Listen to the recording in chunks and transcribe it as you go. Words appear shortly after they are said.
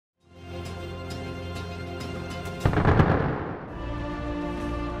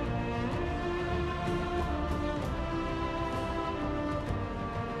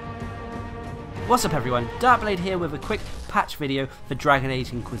What's up everyone, Darcblade here with a quick patch video for Dragon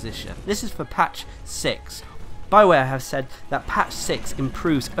Age Inquisition. This is for patch 6. BioWare have said that patch 6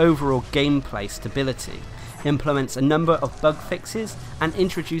 improves overall gameplay stability, implements a number of bug fixes, and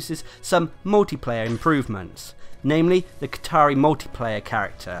introduces some multiplayer improvements. Namely, the Qatari multiplayer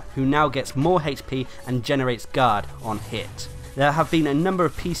character, who now gets more HP and generates guard on hit. There have been a number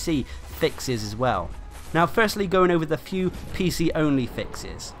of PC fixes as well. Now firstly, going over the few PC only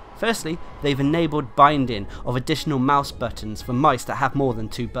fixes. Firstly, they've enabled binding of additional mouse buttons for mice that have more than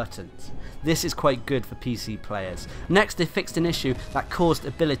 2 buttons. This is quite good for PC players. Next, they fixed an issue that caused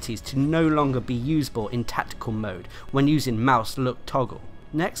abilities to no longer be usable in tactical mode when using mouse look toggle.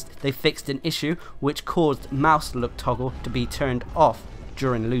 Next, they fixed an issue which caused mouse look toggle to be turned off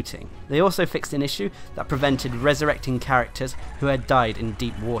during looting. They also fixed an issue that prevented resurrecting characters who had died in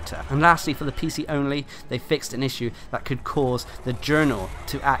deep water. And lastly, for the PC only, they fixed an issue that could cause the journal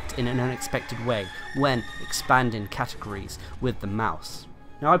to act in an unexpected way when expanding categories with the mouse.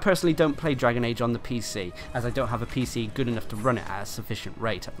 Now I personally don't play Dragon Age on the PC, as I don't have a PC good enough to run it at a sufficient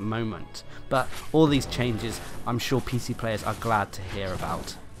rate at the moment, but all these changes I'm sure PC players are glad to hear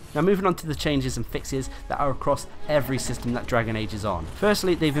about. Now moving on to the changes and fixes that are across every system that Dragon Age is on.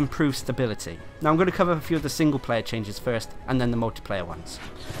 Firstly, they've improved stability. Now I'm going to cover a few of the single player changes first and then the multiplayer ones.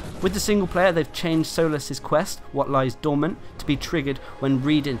 With the single player, they've changed Solas's quest, What Lies Dormant, to be triggered when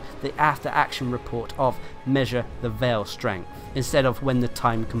reading the after action report of Measure the Veil Strength, instead of when the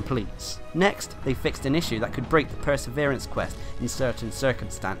time completes. Next, they fixed an issue that could break the Perseverance quest in certain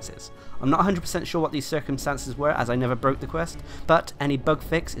circumstances. I'm not 100% sure what these circumstances were, as I never broke the quest, but any bug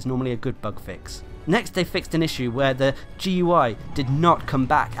fix is normally a good bug fix. Next, they fixed an issue where the GUI did not come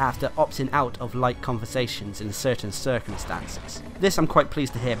back after opting out of light conversations in certain circumstances. This I'm quite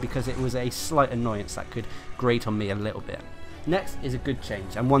pleased to hear because it was a slight annoyance that could grate on me a little bit. Next is a good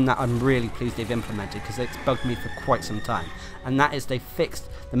change, and one that I'm really pleased they've implemented because it's bugged me for quite some time, and that is they fixed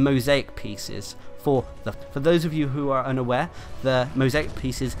the mosaic pieces for those of you who are unaware, the mosaic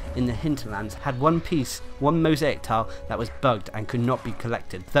pieces in the hinterlands had one mosaic tile that was bugged and could not be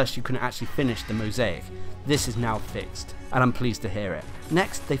collected, thus you couldn't actually finish the mosaic. This is now fixed, and I'm pleased to hear it.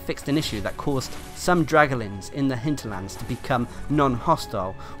 Next, they fixed an issue that caused some dragonlings in the hinterlands to become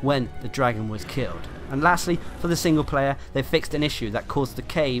non-hostile when the dragon was killed. And lastly, for the single player, they fixed an issue that caused the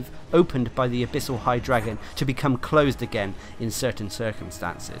cave opened by the Abyssal High Dragon to become closed again in certain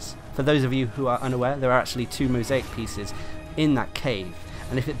circumstances. For those of you who are unaware, there are actually 2 mosaic pieces in that cave,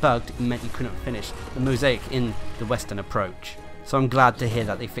 and if it bugged, it meant you couldn't finish the mosaic in the western approach. So I'm glad to hear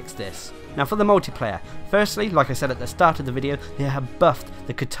that they fixed this. Now for the multiplayer, firstly, like I said at the start of the video, they have buffed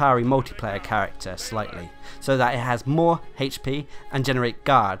the Qatari multiplayer character slightly, so that it has more HP and generate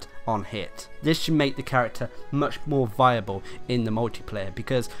guard on hit. This should make the character much more viable in the multiplayer,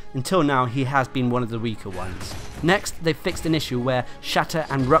 because until now he has been one of the weaker ones. Next, they fixed an issue where shatter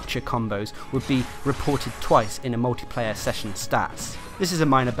and rupture combos would be reported twice in a multiplayer session stats. This is a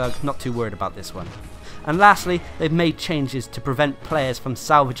minor bug, not too worried about this one. And lastly, they've made changes to prevent players from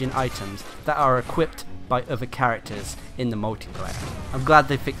salvaging items that are equipped by other characters in the multiplayer. I'm glad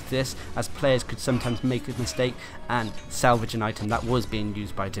they fixed this, as players could sometimes make a mistake and salvage an item that was being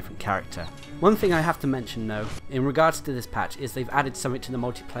used by a different character. One thing I have to mention though, in regards to this patch, is they've added something to the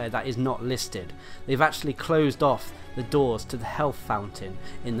multiplayer that is not listed. They've actually closed off the doors to the health fountain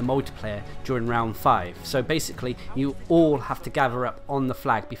in the multiplayer during round 5. So basically, you all have to gather up on the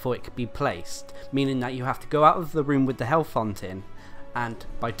flag before it can be placed, meaning that you have to go out of the room with the health fountain, and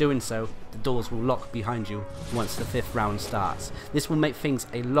by doing so, the doors will lock behind you once the 5th round starts. This will make things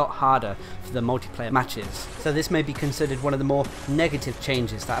a lot harder for the multiplayer matches, so this may be considered one of the more negative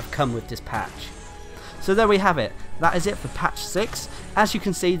changes that have come with this patch. So there we have it, that is it for patch 6. As you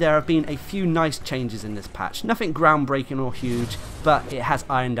can see, there have been a few nice changes in this patch, nothing groundbreaking or huge, but it has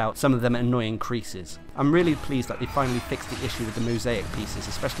ironed out some of them annoying creases. I'm really pleased that they finally fixed the issue with the mosaic pieces,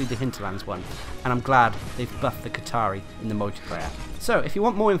 especially the hinterlands one, and I'm glad they've buffed the Qatari in the multiplayer. So if you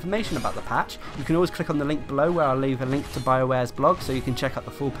want more information about the patch, you can always click on the link below where I'll leave a link to BioWare's blog so you can check out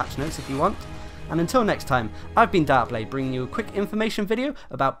the full patch notes if you want. And until next time, I've been Darcblade, bringing you a quick information video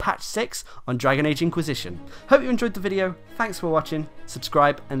about patch 6 on Dragon Age Inquisition. Hope you enjoyed the video, thanks for watching,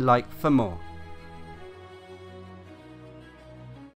 subscribe and like for more.